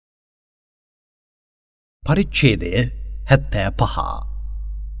පරිච්ඡේදය 75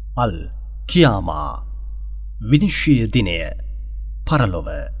 අල් කියාමා විනිශ්චය දිනය පරලොව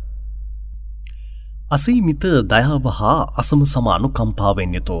අසීමිත දයාව හා අසමසම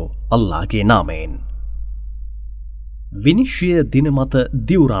අනුකම්පාවෙන් යුතු අල්ලාහගේ නාමයෙන් විනිශ්චය දින මත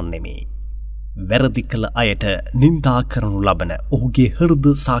දිවුරන්නෙමි. වැරදි කළ අයට නින්දා කරනු ලබන ඔහුගේ හෘද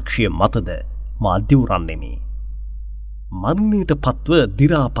සාක්ෂිය මතද මා දිවුරන්නෙමි. මරණයට පත්ව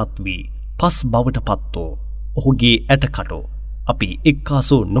දිරාපත් වී පස් බවට පත්වෝ ඔහුගේ ඇටකටු අපි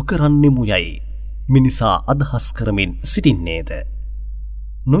එක්කාසු නොකරන්නෙමු යයි මිනිසා අදහස් කරමින් සිටින්නේද.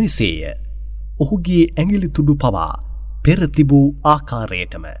 නොයසේය ඔහුගේ ඇඟිලි තුඩු පවා පෙර තිබූ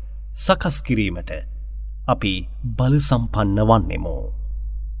ආකාරයටම සකස් කිරීමට අපි බල සම්පන්න වන්නෙමු.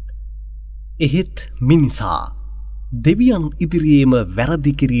 එහෙත් මිනිසා දෙවියන් ඉදිරියේම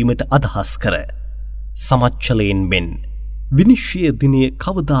වැරදි කිරීමට අදහස් කර සමච්චලයෙන් මෙන් විනිශ්චය දිනය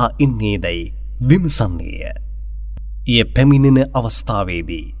කවදා එන්නේදැයි විමසන්නේය. එය පැමිණෙන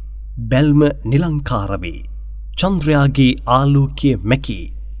අවස්ථාවේදී බැල්ම නිලංකාර වී චන්ද්‍රයාගේ ආලෝකය මැකී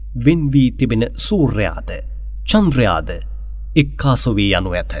වෙන් වී තිබෙන සූර්යයාද චන්ද්‍රයාද එක්කාසු වී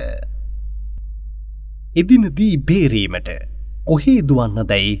යනු ඇත. එදිනදී බේරීමට කොහේ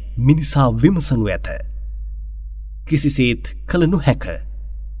දුවන්නදැයි මිනිසා විමසනු ඇත. කිසිසේත් කළ නොහැක.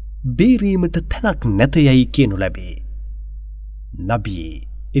 බේරීමට තැනක් නැතයයි කියනු ලැබේ. නබී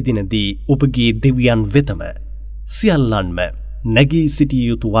එදිනදී ඔබගේ දෙවියන් වෙතම සියල්ලන්ම නැගී සිටිය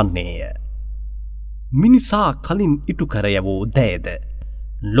යුතු වන්නේය. මිනිසා කලින් ඉටු කර යවූ දෑද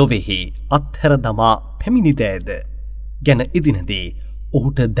ලොවෙහි අත්හැර දමා පැමිණි දෑද ගැන එදිනදී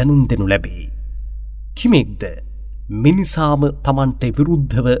ඔහුට දැනුම් දෙනු ලැබේ. කිමෙක්ද මිනිසාම තමන්ට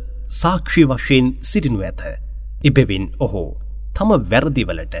විරුද්ධව සාක්ෂි වශයෙන් සිටිනු ඇත. එබැවින් ඔහු තම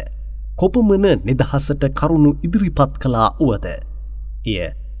වැරදිවලට කොපමණ නිදහසට කරුණු ඉදිරිපත් කළා වුවද එය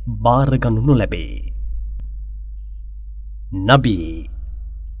බාරගනු නොලැබේ. නබී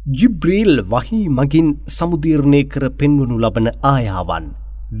ජිබ්‍රීල් වහී මගින් සමුදීර්ණය කර පෙන්වනු ලබන ආයාවන්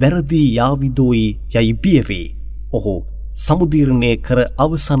වැරදි යාවිදෝයි යයි බියවේ ඔහු සමුදීර්ණය කර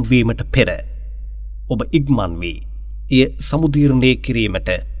අවසන් වීමට පෙර ඔබ ඉක්මන් වී එය සමුදීර්ණය කිරීමට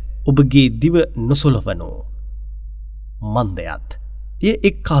ඔබගේ දිව නොසොලවනු. මන්දයත් එය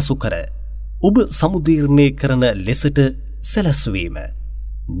එක්කාසු කර ඔබ සමුදීර්ණය කරන ලෙසට සැලැස්වීම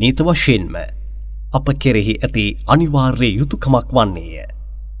නීත වශයෙන්ම අප කෙරෙහි ඇති අනිවාර්ය යුතුකමක් වන්නේය.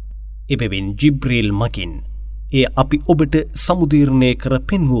 එබැවින් ජිබ්‍රීල් මගින් එය අපි ඔබට සමුදීර්ණය කර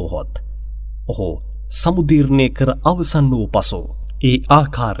පෙන්වුවහොත් ඔහු සමුදීර්ණය කර අවසන් වූ පසු ඒ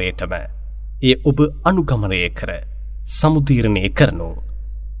ආකාරයටම එය ඔබ අනුගමනය කර සමුදීර්ණය කරනු.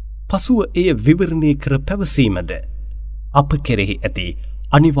 පසුව එය විවරණය කර පැවසීමද අප කෙරෙහි ඇති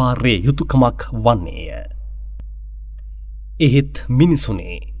අනිවාර්ය යුතුකමක් වන්නේය. එහෙත්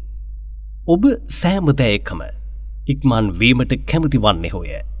මිනිසුනේ ඔබ සෑම දෑයකම ඉක්මන් වීමට කැමති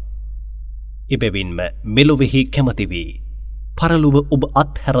වන්නෙහොය. එබැවින්ම මෙලොවෙහි කැමති වී පරලොව ඔබ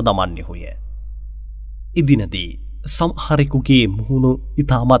අත්හැර දමන්නෙහොය. එදිනදී සමහරෙකුගේ මුහුණු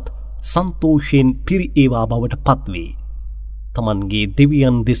ඉතාමත් සන්තෝෂයෙන් පිරි ඒවා බවට පත්වී තමන්ගේ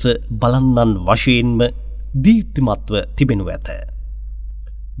දෙවියන් දෙස බලන්නන් වශයෙන්ම දීප්තිමත්ව තිබෙනු ඇත.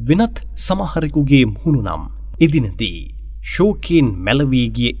 වෙනත් සමහරෙකුගේ මුහුණු නම් එදිනදී ශෝකයෙන් මැලවී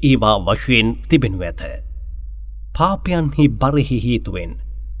ගිය ඒවා වශයෙන් තිබෙනු ඇත. පාපයන්හි බරෙහි හේතුවෙන්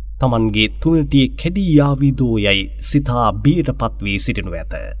තමන්ගේ තුනටිය කැඩී යාවිදෝ යයි සිතා බියට පත් වී සිටිනු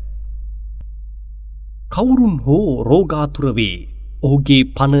ඇත. කවුරුන් හෝ රෝගාතුර වී ඔහුගේ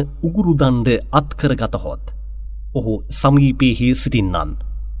පන උගුරුදණ්ඩ අත්කරගතහොත් ඔහු සමීපයෙහි සිටින්නන්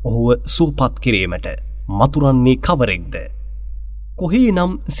ඔහුව සුවපත් කිරීමට මතුරන්නේ කවරෙක්ද? කොහේ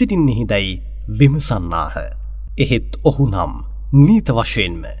නම් සිටින්නෙහිදැයි විමසන්නාහ. එහෙත් ඔහු නම් නීත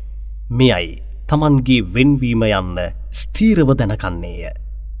වශයෙන්ම මෙයයි තමන්ගේ වෙන්වීම යන්න ස්ථීරව දැනකන්නේය.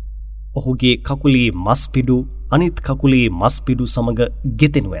 ඔහුගේ කකුලේ මස්පිඩු අනිත් කකුලේ මස්පිඩු සමග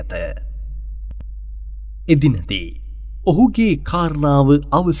ගෙතෙනු ඇත. එදිනදී ඔහුගේ කාරණාව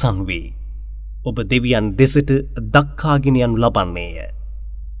අවසන් වී ඔබ දෙවියන් දෙසට දක්කාගෙන යනු ලබන්නේය.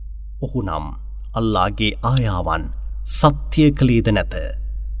 ඔහු නම් අල්ලාහගේ ආයාවන් සත්‍ය කළේද නැත,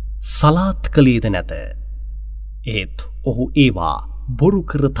 සලාත් කළේද නැත. ඒත් ඔහු ඒවා බොරු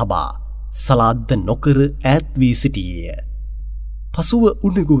කර තබා සලාද්ද නොකර ඈත් වී සිටියේය. පසුව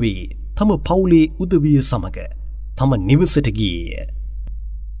උණගු වී තම පවුලේ උදවිය සමග තම නිවසට ගියේය.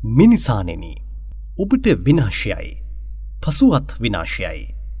 මිනිසානෙනි, ඔබට විනාශයයි, පසුවත්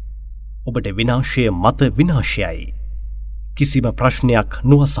විනාශයයි. ඔබට විනාශය මත විනාශයයි. කිසිම ප්‍රශ්නයක්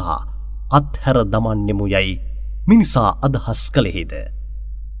නොවසා අත්හැර දමන්නෙමු යයි මිනිසා අදහස් කළෙහිද?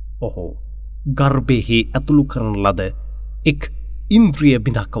 ඔහු ගර්භයෙහි ඇතුළු කරන ලද එක් ඉන්ද්‍රිය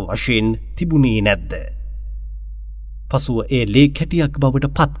බිඳක් වශයෙන් තිබුණේ නැද්ද? පසුව එය ලේ කැටියක්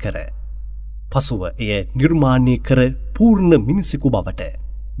බවට පත් කර පසුව එය නිර්මාණය කර පූර්ණ මිනිසෙකු බවට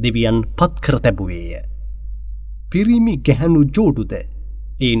දෙවියන් පත් කර තැබුවේය. පිරිමි ගැහැණු ජෝඩුද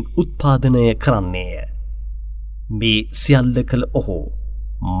එයින් උත්පාදනය කරන්නේය. මේ සියල්ල කළ ඔහු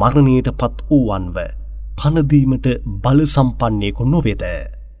මරණයට පත් වූවන්ව පනදීමට බල සම්පන්නයෙකු නොවේද.